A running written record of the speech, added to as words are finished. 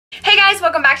guys,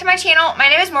 welcome back to my channel. My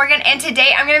name is Morgan and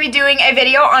today I'm going to be doing a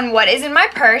video on what is in my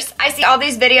purse. I see all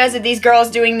these videos of these girls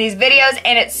doing these videos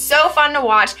and it's so fun to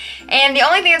watch, and the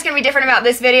only thing that's going to be different about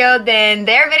this video than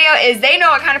their video is they know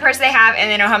what kind of purse they have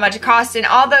and they know how much it costs and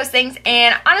all those things,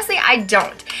 and honestly I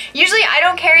don't. Usually I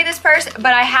don't carry this purse,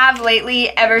 but I have lately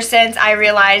ever since I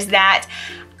realized that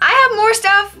I have more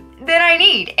stuff than I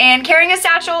need, and carrying a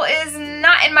satchel is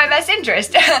not in my best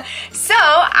interest. So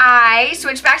I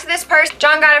switched back to this purse.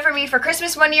 John got it for me for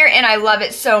Christmas one year and I love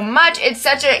it so much. It's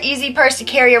such an easy purse to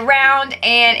carry around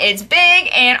and it's big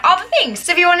and all the things.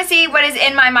 So if you want to see what is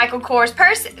in my Michael Kors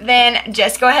purse, then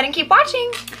just go ahead and keep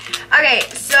watching. Okay,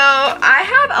 so I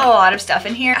have a lot of stuff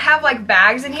in here. I have like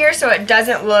bags in here so it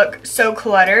doesn't look so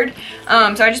cluttered.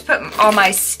 So I just put all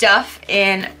my stuff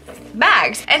in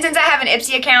bags. And since I have an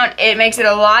Ipsy account, it makes it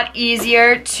a lot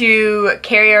easier to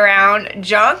carry around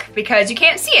junk because you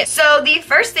can't see it. So the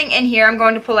first thing in here I'm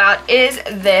going to pull out is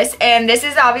this, and this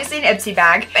is obviously an Ipsy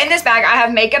bag. In this bag I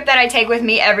have makeup that I take with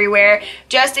me everywhere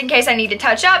just in case I need to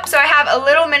touch up. So I have a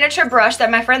little miniature brush that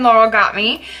my friend Laurel got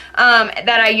me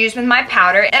that I use with my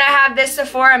powder, and I have this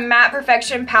Sephora Matte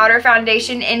Perfection Powder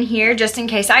Foundation in here just in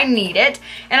case I need it.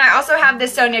 And I also have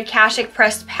this Sonia Kashuk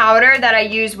pressed powder that I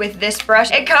use with this brush.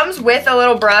 It comes with a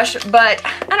little brush, but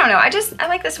I don't know, I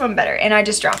like this one better and I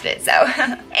just dropped it, so.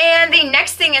 And the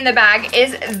next thing in the bag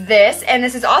is this, and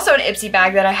this is also an Ipsy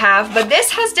bag that I have, but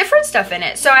this has different stuff in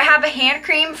it. So I have a hand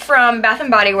cream from Bath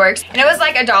 & Body Works, and it was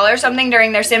like $1 or something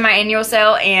during their semi-annual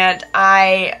sale, and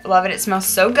I love it. It smells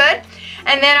so good.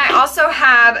 And then I also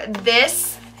have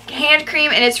this hand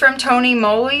cream, and it's from Tony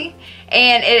Moly,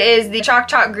 and it is the Choc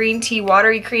Choc Green Tea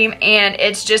Watery Cream, and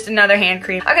it's just another hand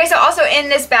cream. Okay, so also in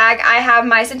this bag I have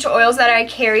my essential oils that I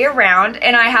carry around,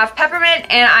 and I have peppermint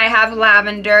and I have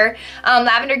lavender.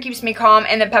 Lavender keeps me calm,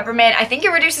 and the peppermint, I think it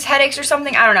reduces headaches or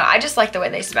something. I don't know, I just like the way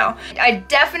they smell. I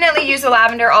definitely use the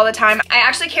lavender all the time. I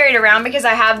actually carry it around because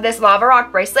I have this Lava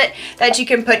Rock bracelet that you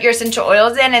can put your essential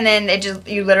oils in, and then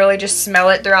you literally just smell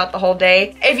it throughout the whole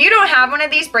day. If you don't have one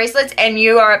of these bracelets and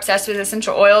you are obsessed with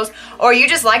essential oils, or you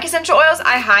just like essential oils,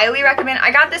 I highly recommend. I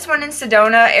got this one in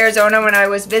Sedona, Arizona when I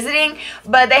was visiting,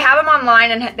 but they have them online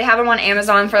and they have them on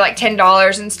Amazon for like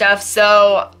 $10 and stuff,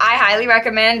 so I highly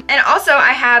recommend. And also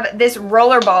I have this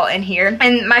roller ball in here,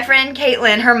 and my friend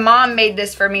Caitlin, her mom made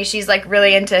this for me. She's like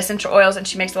really into essential oils and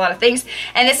she makes a lot of things,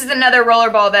 and this is another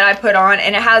roller ball that I put on,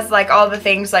 and it has like all the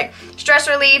things like stress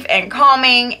relief and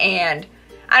calming, and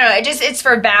I don't know, it's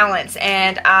for balance,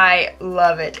 and I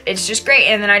love it. It's just great,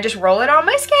 and then I just roll it on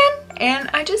my skin and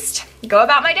I just go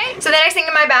about my day. So the next thing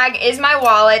in my bag is my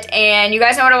wallet, and you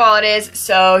guys know what a wallet is,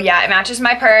 so yeah, it matches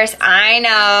my purse, I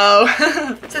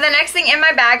know. So the next thing in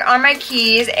my bag are my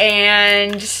keys,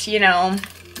 and you know,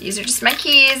 these are just my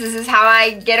keys. This is how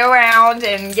I get around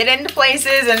and get into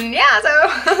places, and yeah,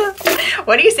 so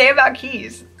what do you say about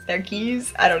keys? They're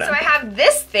keys? I don't know. So I have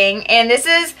this thing, and this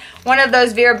is one of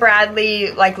those Vera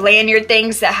Bradley like lanyard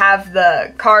things that have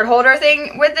the card holder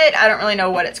thing with it. I don't really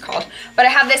know what it's called, but I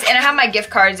have this, and I have my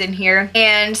gift cards in here,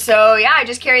 and so yeah, I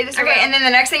just carry this around. And then the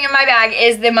next thing in my bag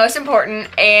is the most important,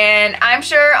 and I'm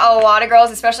sure a lot of girls,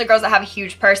 especially girls that have a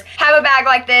huge purse, have a bag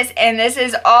like this, and this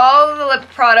is all the lip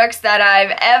products that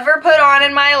I've ever put on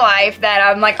in my life that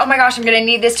I'm like, oh my gosh, I'm gonna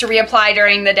need this to reapply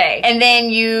during the day. And then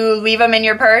you leave them in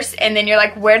your purse, and then you're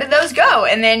like, where did those go?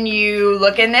 And then you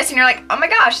look in this and you're like, oh my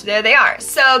gosh, there they are.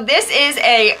 So this is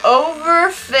a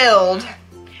overfilled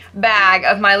bag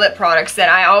of my lip products that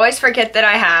I always forget that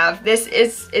I have.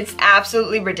 It's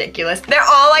absolutely ridiculous. They're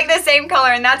all like the same color,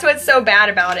 and that's what's so bad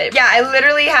about it. Yeah, I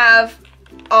literally have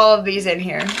all of these in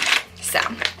here. So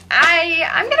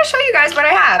I'm gonna show you guys what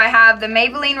I have. I have the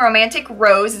Maybelline Romantic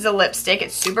Rose. It's a lipstick.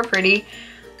 It's super pretty.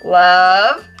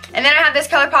 Love. And then I have this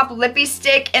ColourPop Lippy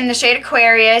Stick in the shade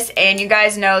Aquarius, and you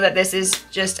guys know that this is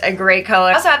just a great color.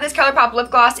 I also have this ColourPop Lip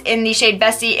Gloss in the shade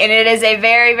Bessie, and it is a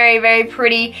very, very, very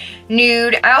pretty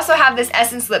nude. I also have this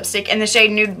Essence lipstick in the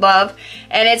shade Nude Love,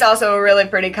 and it's also a really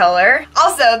pretty color.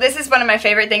 Also, this is one of my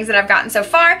favorite things that I've gotten so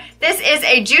far. This is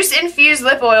a Juice Infused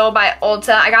Lip Oil by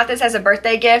Ulta. I got this as a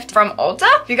birthday gift from Ulta.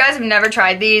 If you guys have never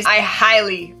tried these, I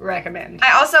highly recommend.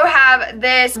 I also have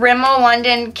this Rimmel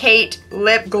London Kate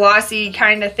Lip Glossy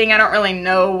kind of thing. I don't really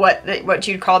know what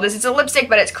you'd call this. It's a lipstick,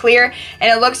 but it's clear,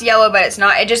 and it looks yellow, but it's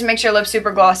not. It just makes your lips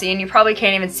super glossy, and you probably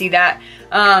can't even see that.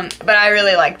 But I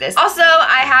really like this. Also,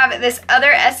 I have this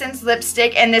other Essence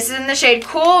lipstick, and this is in the shade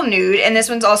Cool Nude, and this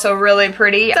one's also really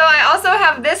pretty. So I also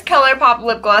have this ColourPop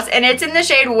lip gloss, and it's in the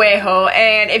shade Weho,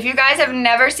 and if you guys have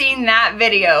never seen that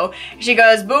video, she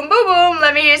goes boom boom boom,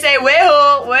 let me hear you say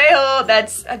Weho, Weho.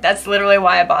 That's literally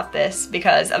why I bought this,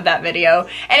 because of that video.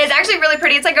 And it's actually really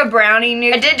pretty. It's like a brownie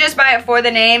nude. I did did just buy it for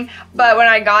the name, but when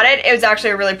I got it, it was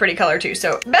actually a really pretty color too.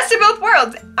 So best of both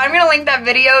worlds. I'm gonna link that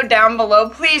video down below.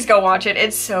 Please go watch it.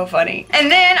 It's so funny.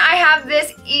 And then I have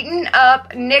this Eaten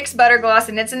Up NYX Butter Gloss,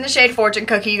 and it's in the shade Fortune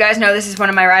Cookie. You guys know this is one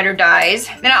of my ride or dies.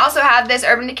 Then I also have this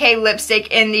Urban Decay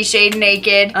lipstick in the shade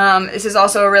Naked. This is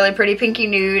also a really pretty pinky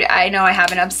nude. I know I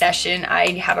have an obsession.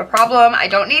 I have a problem. I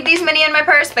don't need these many in my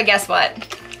purse, but guess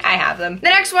what? I have them. The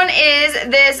next one is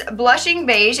this Blushing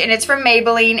Beige, and it's from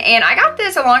Maybelline, and I got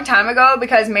this a long time ago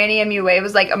because Manny MUA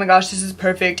was like, oh my gosh, this is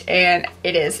perfect, and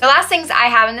it is. The last things I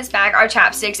have in this bag are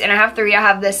chapsticks, and I have 3. I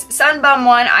have this Sunbum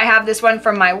one, I have this one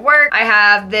from my work, I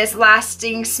have this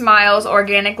Lasting Smiles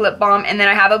Organic Lip Balm, and then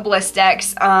I have a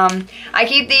Blistex. I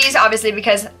keep these obviously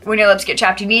because when your lips get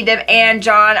chapped, you need them, and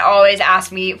John always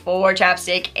asks me for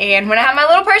chapstick, and when I have my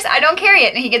little purse, I don't carry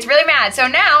it, and he gets really mad, so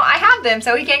now I have them,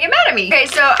 so he can't get mad at me. Okay,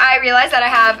 so I realized that I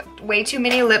have way too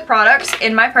many lip products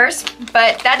in my purse,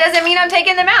 but that doesn't mean I'm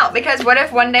taking them out, because what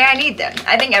if one day I need them?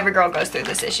 I think every girl goes through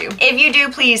this issue. If you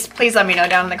do, please let me know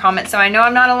down in the comments so I know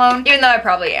I'm not alone, even though I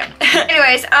probably am.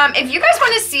 Anyways, if you guys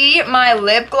want to see my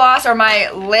lip gloss or my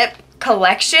lip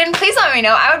collection, please let me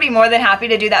know. I would be more than happy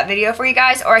to do that video for you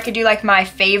guys, or I could do like my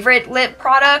favorite lip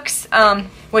products,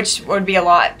 which would be a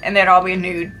lot, and they'd all be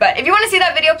nude. But if you want to see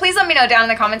that video, please let me know down in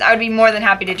the comments. I would be more than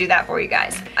happy to do that for you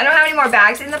guys. I don't have any more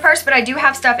bags in the purse, but I do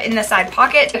have stuff in the side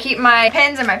pocket. I keep my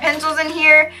pens and my pencils in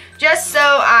here just so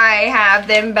I have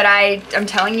them, but I'm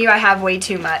telling you, I have way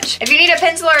too much. If you need a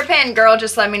pencil or a pen, girl,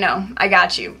 just let me know. I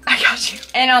got you. I got you.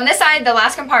 And on this side, the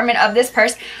last compartment of this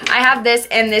purse, I have this,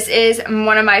 and this is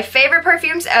one of my favorite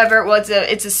perfumes ever. Well,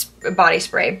 it's a body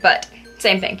spray, but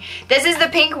same thing. This is the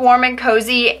Pink Warm and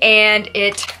Cozy, and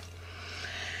it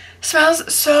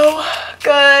smells so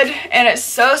good, and it's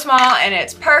so small, and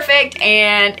it's perfect,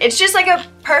 and it's just like a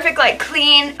perfect, like,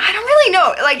 clean, I don't really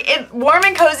know, like, warm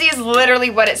and cozy is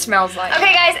literally what it smells like.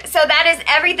 Okay guys, so that is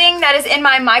everything that is in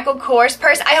my Michael Kors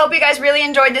purse. I hope you guys really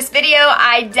enjoyed this video.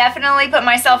 I definitely put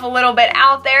myself a little bit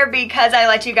out there because I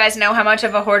let you guys know how much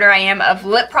of a hoarder I am of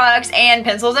lip products and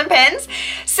pencils and pens.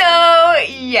 So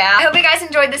yeah, I hope you guys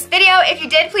enjoyed this video. If you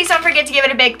did, please don't forget to give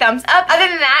it a big thumbs up. Other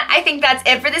than that, I think that's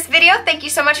it for this video. Thank you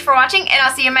so much for watching, and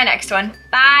I'll see you in my next one.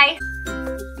 Bye!